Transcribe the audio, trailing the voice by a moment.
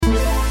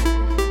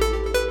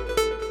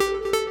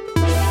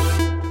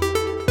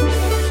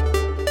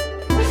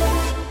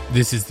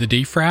This is the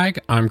Defrag.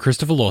 I'm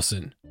Christopher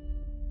Lawson.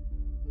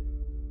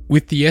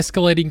 With the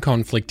escalating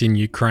conflict in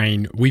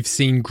Ukraine, we've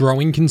seen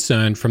growing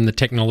concern from the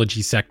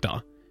technology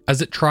sector.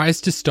 As it tries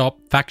to stop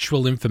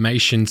factual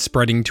information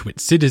spreading to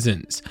its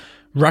citizens,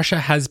 Russia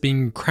has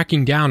been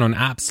cracking down on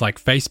apps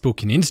like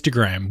Facebook and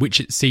Instagram,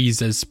 which it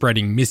sees as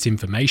spreading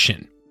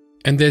misinformation.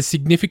 And there's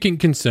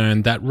significant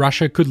concern that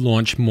Russia could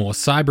launch more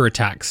cyber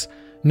attacks,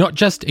 not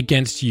just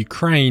against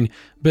Ukraine,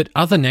 but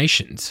other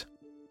nations.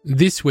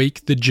 This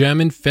week, the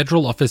German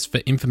Federal Office for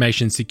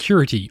Information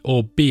Security,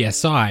 or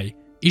BSI,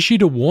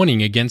 issued a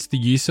warning against the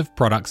use of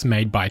products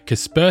made by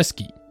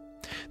Kaspersky.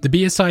 The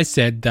BSI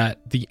said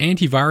that the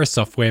antivirus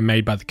software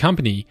made by the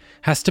company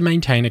has to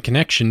maintain a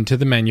connection to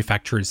the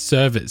manufacturer's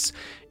servers.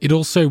 It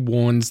also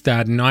warns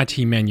that an IT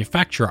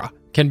manufacturer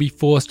can be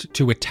forced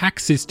to attack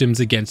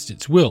systems against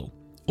its will,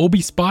 or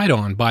be spied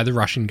on by the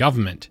Russian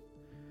government.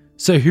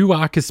 So who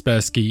are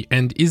Kaspersky,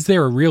 and is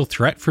there a real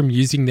threat from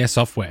using their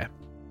software?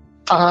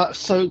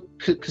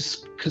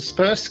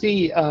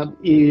 Kaspersky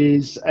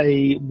is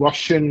a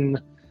Russian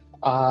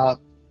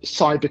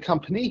cyber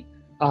company,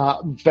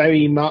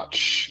 very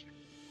much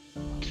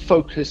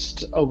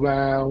focused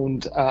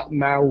around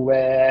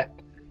malware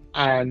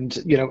and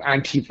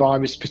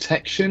antivirus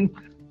protection.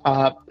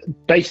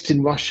 Based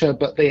in Russia,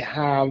 but they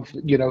have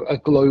a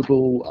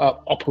global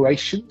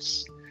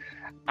operations,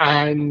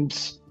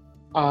 and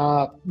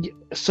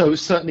so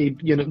certainly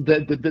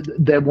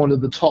they're one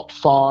of the top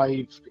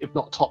 5, if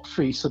not top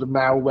 3, sort of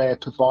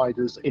malware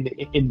providers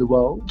in the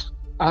world.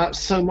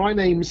 So my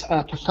name's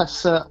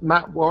Professor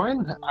Matt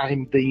Warren.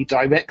 I'm the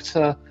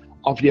director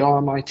of the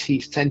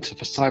RMIT Centre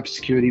for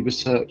Cybersecurity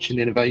Research and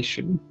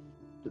Innovation.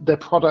 Their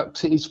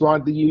product is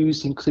widely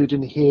used,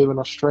 including here in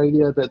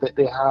Australia. That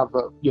they have,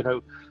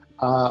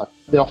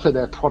 they offer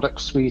their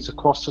product suite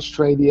across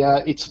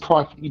Australia. It's a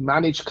privately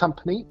managed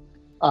company.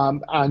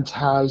 And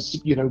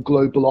has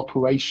global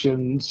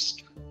operations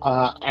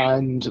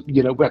and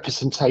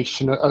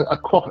representation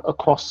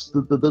across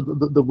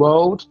the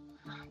world.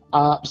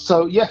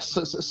 So yes,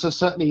 so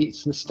certainly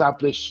it's an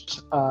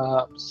established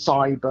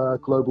cyber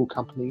global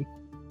company.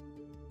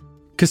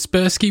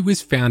 Kaspersky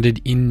was founded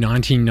in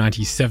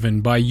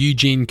 1997 by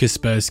Eugene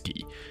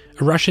Kaspersky,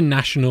 a Russian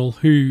national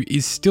who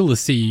is still a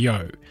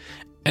CEO.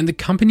 And the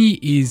company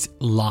is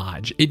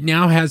large. It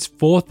now has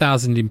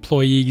 4,000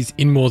 employees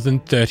in more than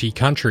 30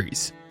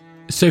 countries.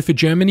 So for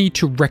Germany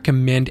to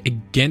recommend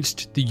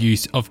against the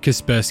use of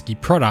Kaspersky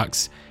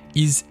products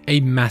is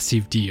a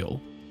massive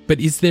deal. But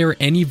is there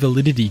any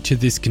validity to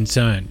this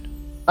concern?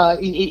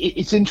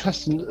 It's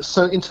interesting.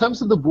 So in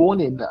terms of the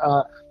warning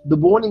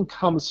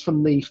comes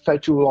from the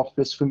Federal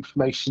Office for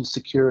Information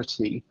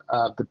Security,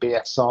 the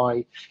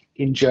BSI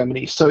in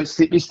Germany. So it's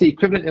the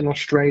equivalent in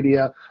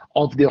Australia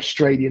of the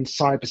Australian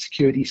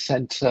Cybersecurity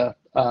Centre,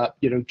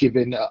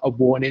 giving a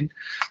warning.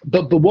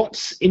 But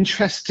what's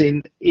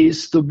interesting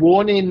is the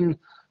warning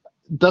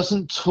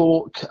doesn't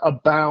talk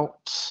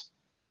about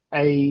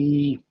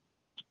a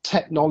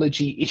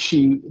technology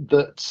issue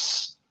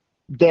that's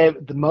there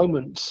at the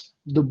moment.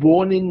 The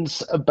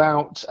warning's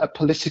about a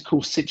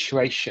political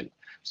situation.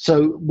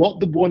 So what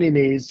the warning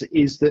is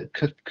that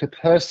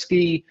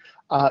Kaspersky,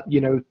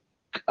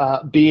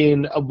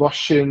 being a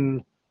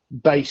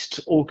Russian-based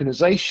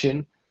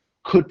organization,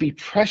 could be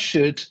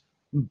pressured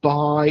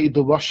by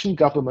the Russian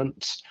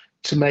government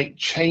to make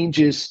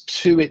changes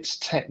to its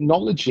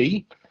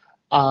technology,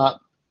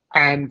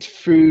 and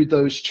through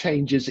those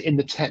changes in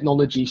the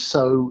technology,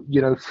 so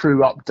through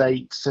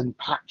updates and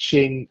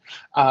patching,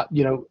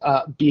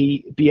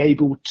 be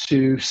able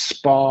to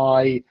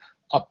spy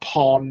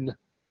upon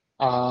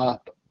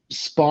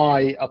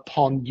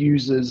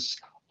users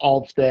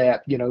of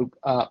their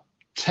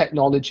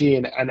technology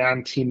and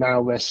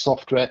anti-malware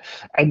software.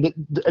 And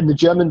the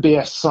German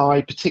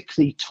BSI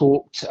particularly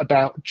talked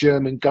about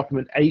German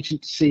government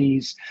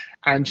agencies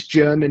and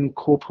German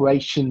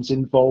corporations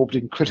involved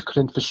in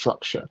critical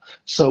infrastructure.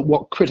 So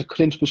what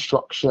critical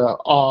infrastructure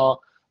are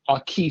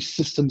key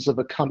systems of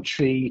a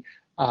country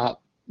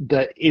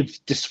that,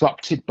 if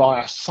disrupted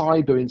by a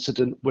cyber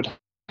incident, would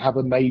have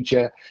a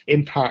major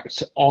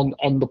impact on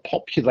the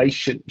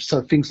population.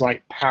 So things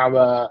like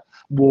power,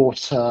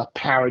 water,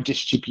 power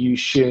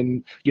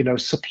distribution,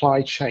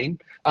 supply chain.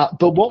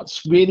 But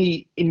what's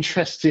really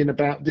interesting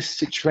about this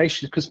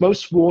situation, because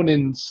most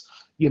warnings,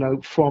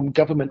 from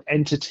government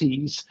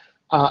entities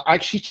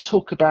actually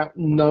talk about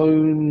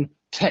known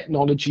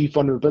technology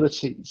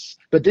vulnerabilities.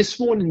 But this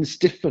warning is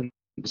different.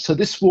 So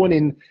this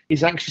warning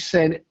is actually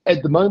saying,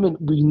 at the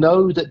moment, we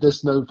know that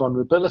there's no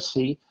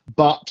vulnerability,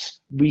 but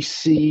we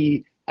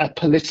see a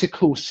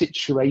political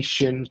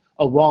situation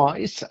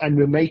arise, and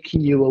we're making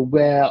you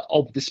aware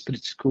of this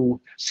political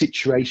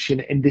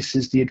situation, and this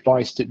is the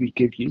advice that we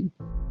give you.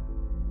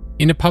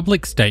 In a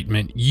public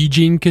statement,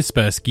 Eugene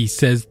Kaspersky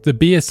says the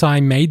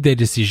BSI made their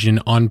decision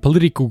on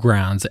political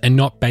grounds and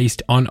not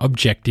based on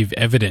objective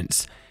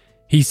evidence.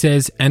 He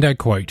says, and I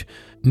quote,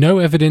 No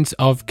evidence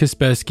of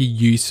Kaspersky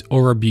use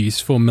or abuse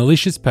for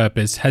malicious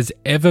purpose has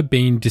ever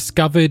been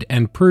discovered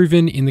and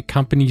proven in the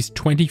company's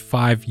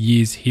 25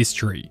 years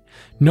history,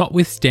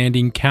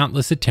 notwithstanding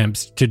countless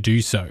attempts to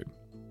do so.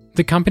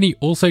 The company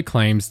also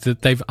claims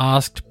that they've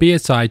asked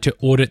BSI to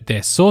audit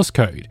their source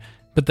code,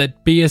 but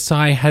that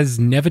BSI has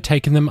never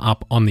taken them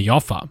up on the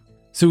offer.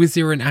 So is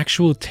there an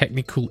actual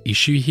technical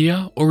issue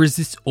here, or is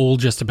this all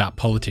just about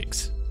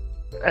politics?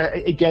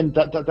 Again,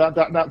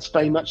 that's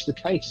very much the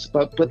case,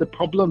 but the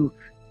problem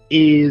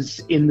is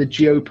in the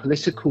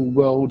geopolitical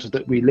world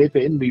that we live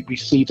in. We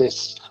see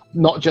this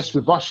not just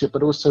with Russia,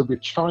 but also with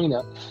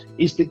China,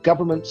 is that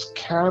governments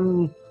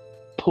can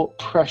put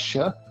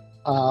pressure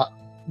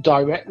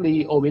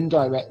directly or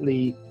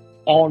indirectly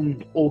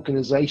on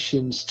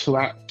organizations to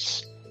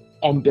act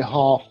on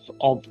behalf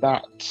of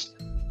that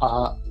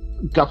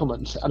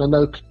government. And I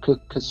know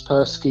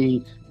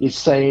Kaspersky is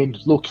saying,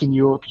 look, in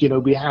Europe,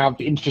 we have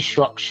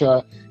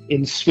infrastructure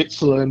in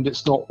Switzerland.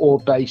 It's not all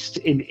based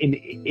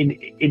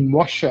in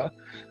Russia,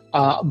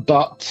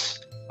 but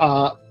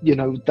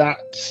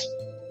that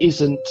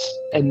isn't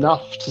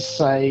enough to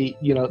say,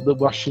 the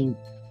Russian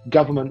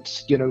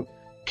government,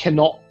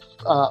 cannot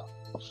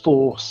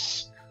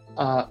force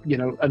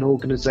an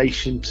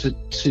organization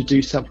to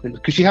do something,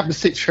 because you have the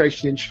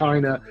situation in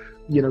China,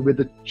 with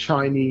the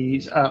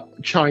Chinese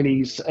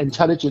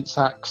intelligence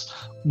acts,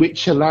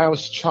 which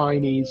allows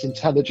Chinese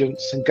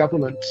intelligence and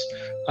government,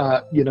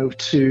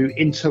 to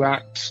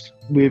interact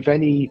with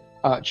any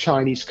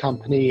Chinese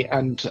company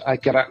and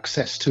get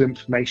access to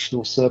information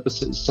or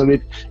services. So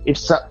if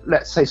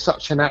let's say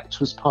such an act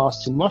was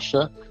passed in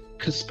Russia,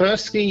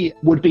 Kaspersky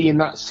would be in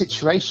that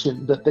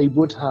situation that they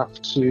would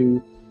have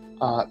to,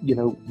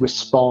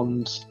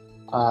 respond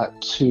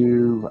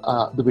to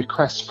the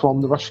request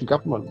from the Russian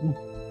government.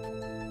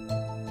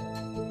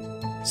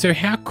 So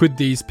how could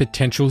these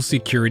potential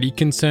security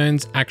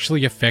concerns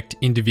actually affect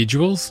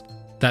individuals?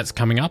 That's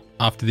coming up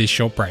after this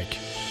short break.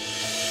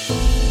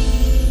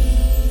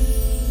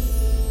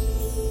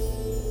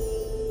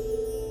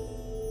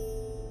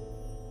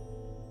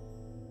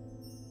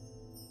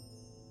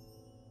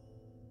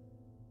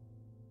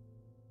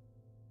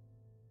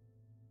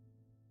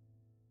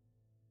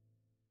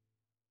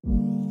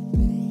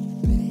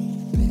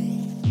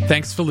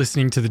 Thanks for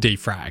listening to The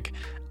Defrag.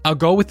 Our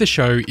goal with the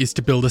show is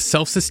to build a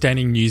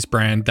self-sustaining news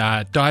brand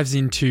that dives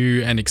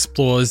into and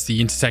explores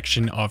the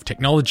intersection of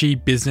technology,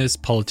 business,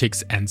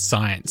 politics, and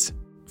science.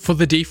 For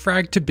The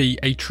Defrag to be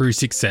a true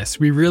success,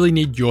 we really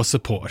need your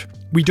support.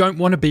 We don't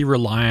want to be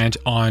reliant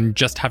on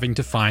just having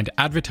to find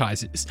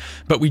advertisers,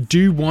 but we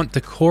do want the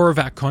core of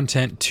our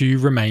content to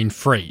remain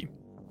free.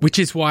 Which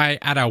is why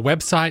at our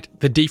website,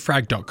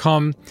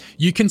 thedefrag.com,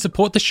 you can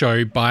support the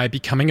show by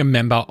becoming a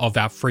member of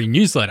our free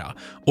newsletter,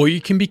 or you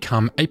can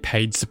become a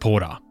paid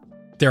supporter.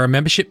 There are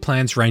membership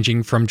plans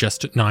ranging from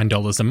just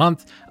 $9 a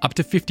month up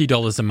to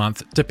 $50 a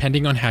month,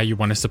 depending on how you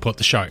want to support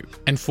the show.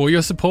 And for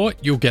your support,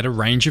 you'll get a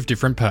range of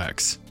different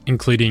perks,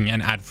 including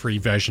an ad-free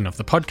version of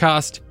the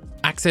podcast,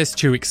 access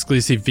to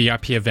exclusive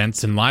VIP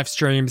events and live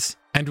streams,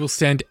 and we'll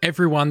send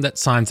everyone that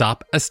signs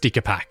up a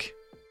sticker pack.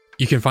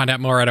 You can find out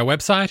more at our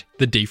website,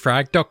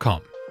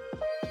 thedefrag.com.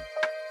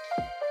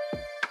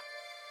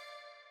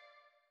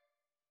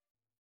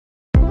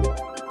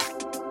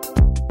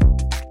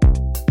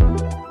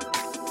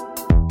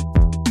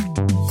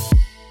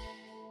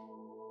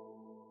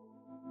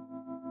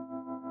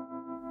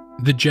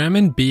 The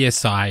German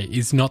BSI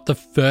is not the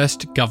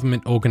first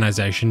government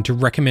organisation to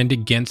recommend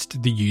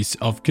against the use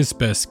of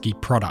Kaspersky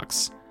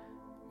products.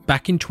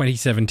 Back in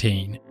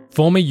 2017,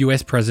 former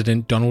US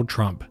President Donald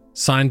Trump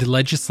signed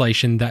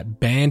legislation that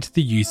banned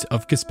the use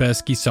of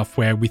Kaspersky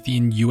software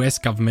within US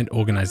government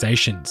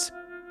organisations.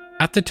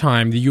 At the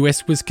time, the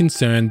US was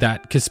concerned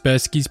that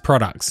Kaspersky's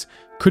products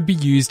could be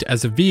used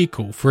as a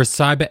vehicle for a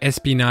cyber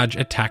espionage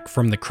attack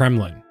from the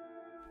Kremlin.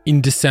 In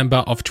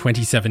December of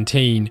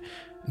 2017,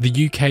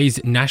 the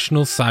UK's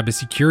National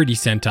Cybersecurity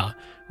Centre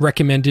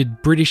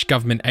recommended British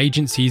government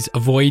agencies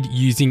avoid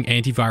using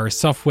antivirus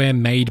software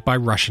made by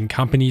Russian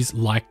companies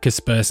like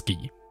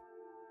Kaspersky.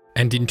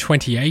 And in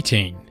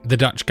 2018, the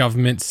Dutch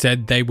government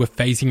said they were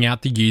phasing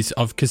out the use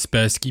of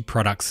Kaspersky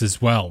products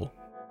as well.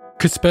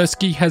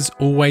 Kaspersky has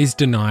always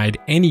denied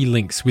any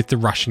links with the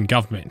Russian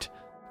government,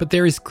 but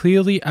there is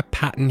clearly a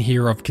pattern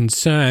here of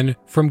concern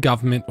from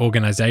government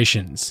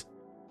organisations.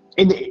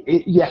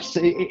 Yes,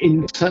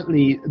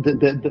 certainly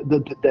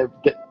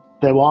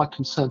there are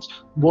concerns.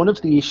 One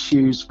of the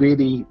issues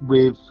really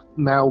with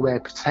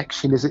malware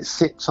protection is it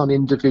sits on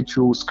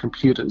individuals'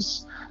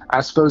 computers.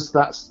 I suppose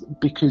that's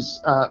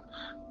because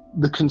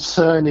the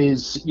concern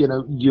is,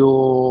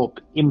 you're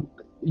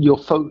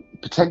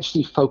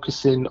potentially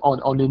focusing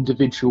on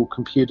individual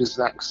computers'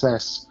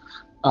 access,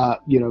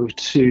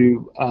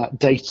 to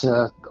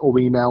data or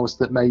emails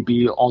that may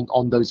be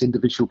on those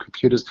individual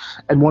computers.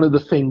 And one of the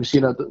things,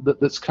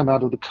 that's come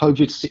out of the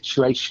COVID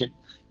situation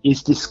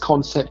is this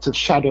concept of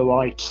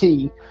shadow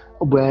IT,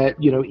 where,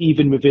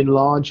 even within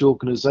large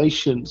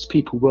organizations,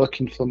 people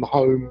working from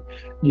home,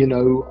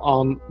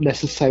 aren't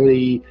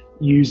necessarily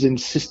using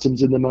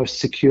systems in the most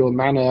secure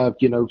manner,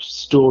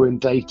 storing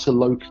data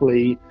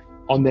locally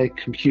on their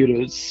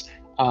computers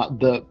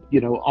that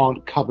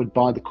aren't covered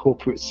by the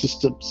corporate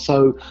system.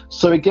 So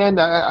again,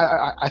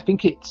 I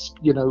think it's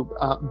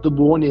the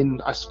warning,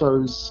 I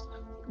suppose,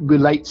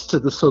 relates to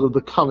the sort of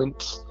the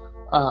current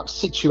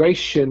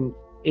situation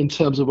in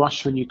terms of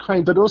Russia and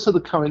Ukraine, but also the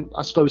current,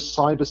 I suppose,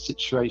 cyber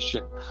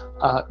situation.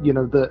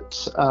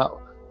 That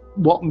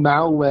what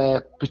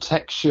malware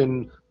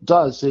protection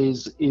does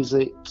is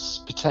it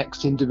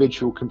protects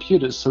individual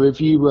computers. So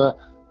if you were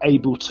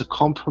able to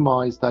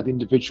compromise that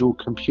individual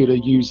computer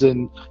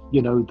using,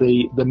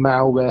 the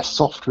malware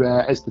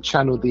software as the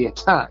channel of the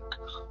attack,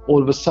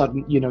 all of a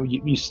sudden,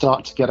 you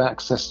start to get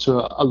access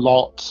to a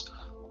lot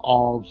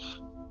of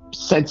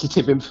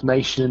sensitive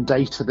information and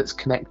data that's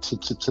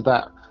connected to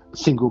that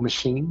single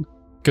machine.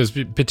 Because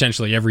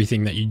potentially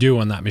everything that you do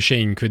on that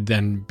machine could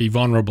then be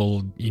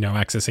vulnerable,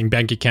 accessing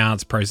bank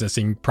accounts,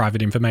 processing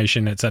private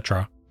information,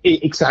 etc.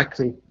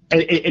 Exactly.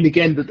 And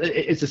again,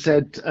 as I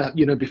said,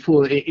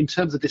 before, in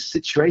terms of this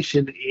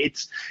situation,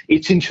 it's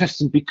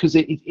interesting because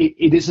it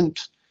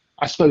isn't,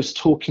 I suppose,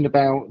 talking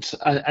about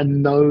a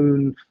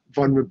known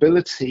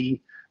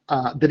vulnerability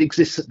that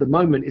exists at the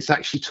moment. It's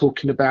actually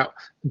talking about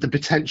the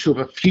potential of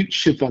a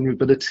future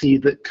vulnerability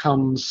that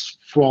comes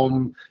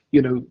from,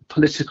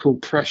 political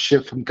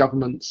pressure from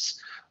governments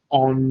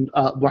on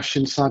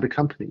Russian cyber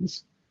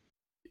companies.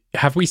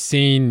 Have we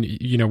seen,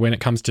 when it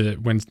comes to the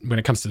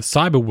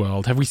cyber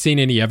world, have we seen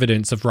any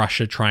evidence of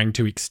Russia trying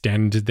to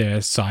extend their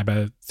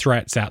cyber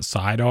threats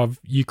outside of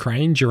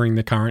Ukraine during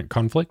the current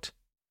conflict?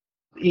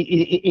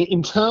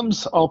 In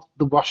terms of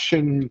the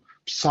Russian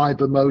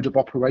cyber mode of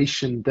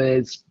operation,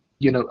 there's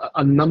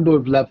a number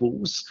of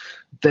levels.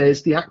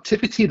 There's the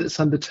activity that's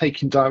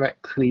undertaken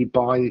directly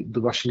by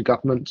the Russian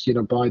government,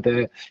 by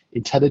their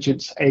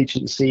intelligence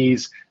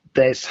agencies.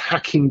 There's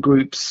hacking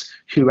groups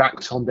who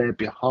act on their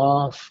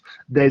behalf.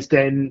 There's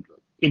then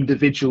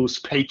individuals,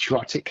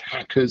 patriotic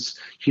hackers,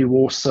 who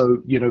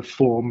also,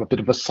 form a bit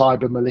of a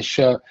cyber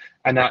militia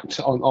and act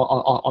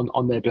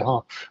on their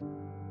behalf.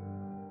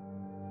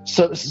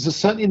 So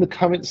certainly in the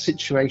current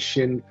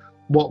situation,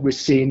 what we're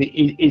seeing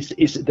is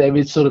there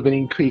is sort of an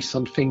increase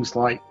on things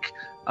like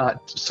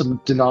some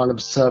denial of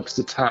service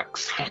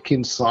attacks,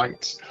 hacking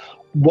sites.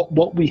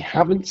 What we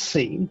haven't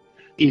seen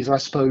is, I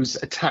suppose,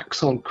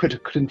 attacks on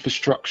critical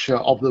infrastructure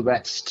of the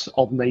rest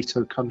of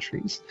NATO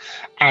countries.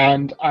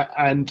 And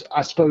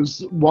I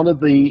suppose one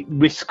of the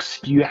risks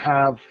you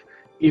have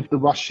if the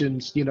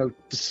Russians,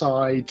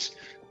 decide,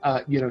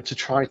 to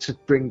try to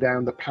bring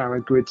down the power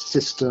grid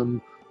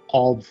system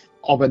of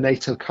a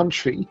NATO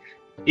country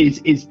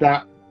is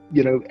that,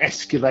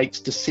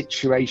 escalates the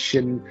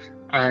situation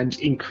and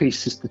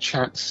increases the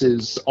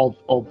chances of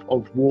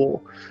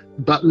war.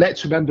 But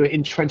let's remember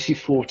in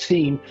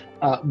 2014,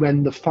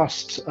 when the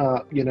first,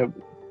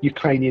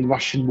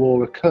 Ukrainian-Russian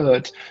war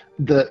occurred,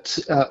 that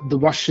the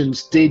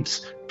Russians did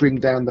bring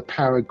down the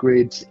power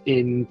grid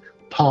in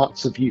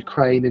parts of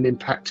Ukraine and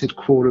impacted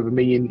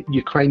 250,000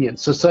 Ukrainians.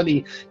 So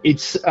certainly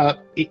it's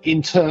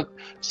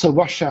so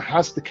Russia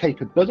has the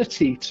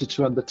capability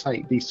to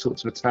undertake these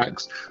sorts of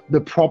attacks.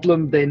 The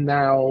problem they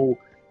now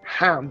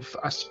have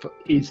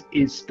is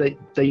that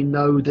they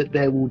know that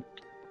there will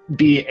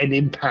be an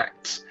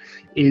impact.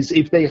 Is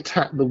if they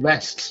attack the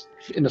West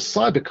in a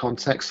cyber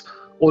context,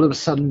 all of a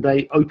sudden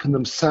they open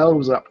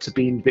themselves up to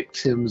being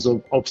victims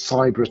of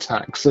cyber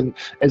attacks, and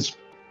as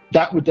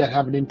that would then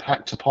have an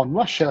impact upon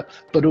Russia,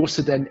 but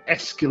also then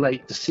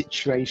escalate the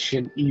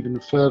situation even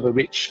further,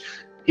 which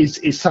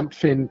is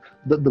something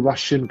that the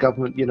Russian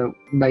government,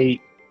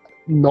 may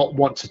not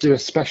want to do,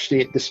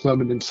 especially at this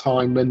moment in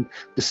time when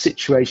the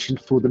situation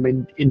for them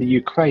in the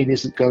Ukraine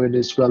isn't going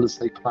as well as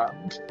they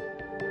planned.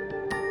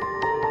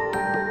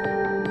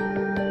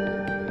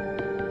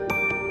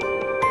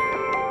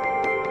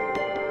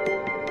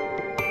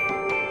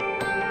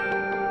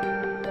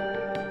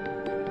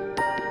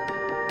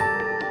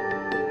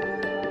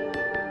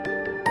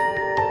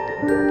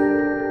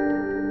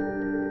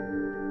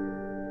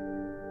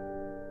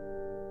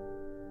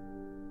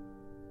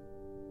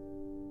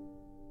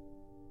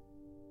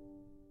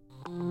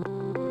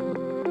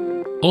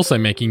 Also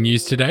making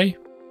news today,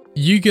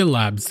 Yuga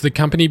Labs, the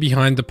company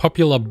behind the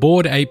popular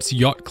Bored Apes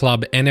Yacht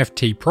Club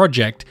NFT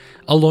project,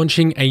 are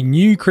launching a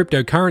new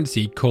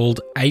cryptocurrency called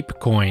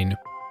ApeCoin.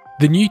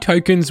 The new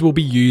tokens will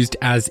be used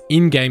as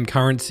in-game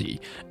currency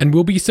and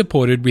will be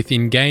supported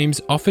within games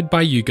offered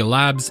by Yuga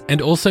Labs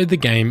and also the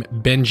game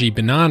Benji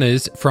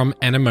Bananas from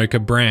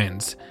Animoca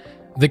Brands.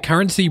 The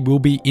currency will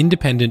be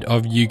independent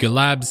of Yuga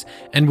Labs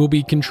and will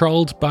be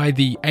controlled by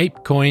the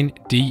ApeCoin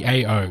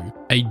DAO,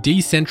 a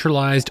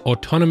decentralized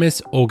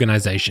autonomous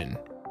organization.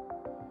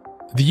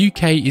 The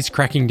UK is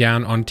cracking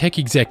down on tech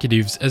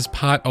executives as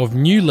part of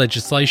new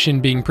legislation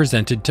being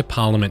presented to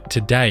Parliament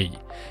today.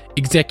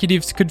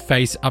 Executives could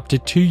face up to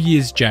 2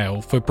 years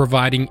jail for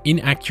providing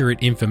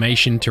inaccurate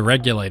information to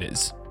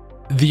regulators.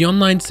 The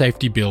Online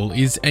Safety Bill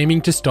is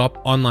aiming to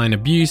stop online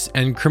abuse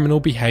and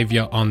criminal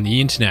behaviour on the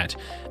internet,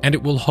 and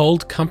it will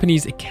hold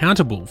companies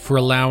accountable for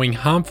allowing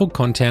harmful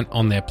content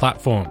on their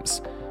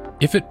platforms.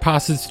 If it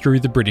passes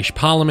through the British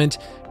Parliament,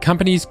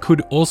 companies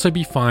could also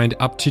be fined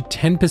up to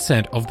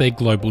 10% of their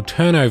global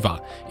turnover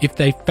if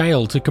they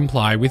fail to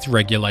comply with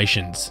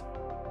regulations.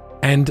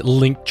 And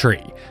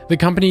Linktree, the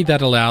company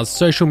that allows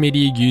social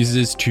media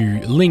users to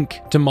link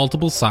to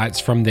multiple sites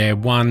from their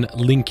one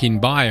link in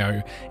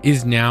bio,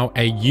 is now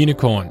a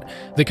unicorn.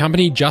 The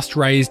company just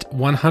raised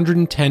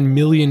 $110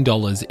 million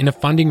in a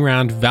funding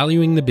round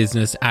valuing the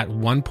business at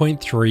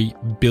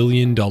 $1.3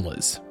 billion.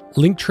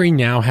 Linktree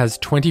now has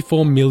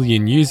 24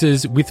 million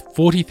users with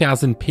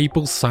 40,000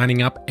 people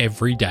signing up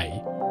every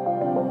day.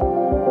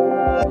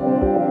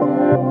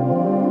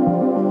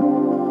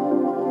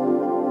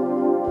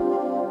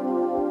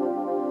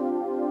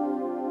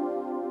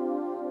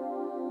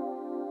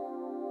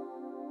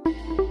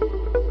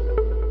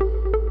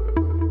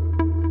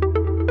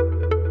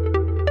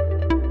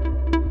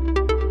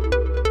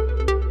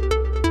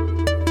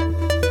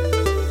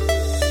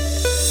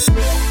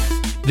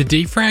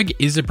 The Defrag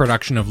is a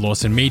production of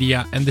Lawson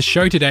Media, and the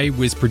show today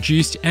was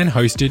produced and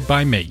hosted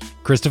by me,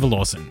 Christopher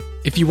Lawson.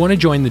 If you want to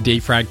join the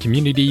Defrag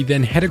community,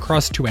 then head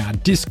across to our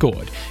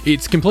Discord.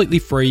 It's completely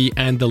free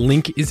and the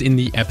link is in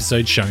the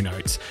episode show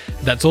notes.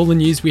 That's all the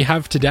news we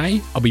have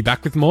today. I'll be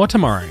back with more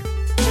tomorrow.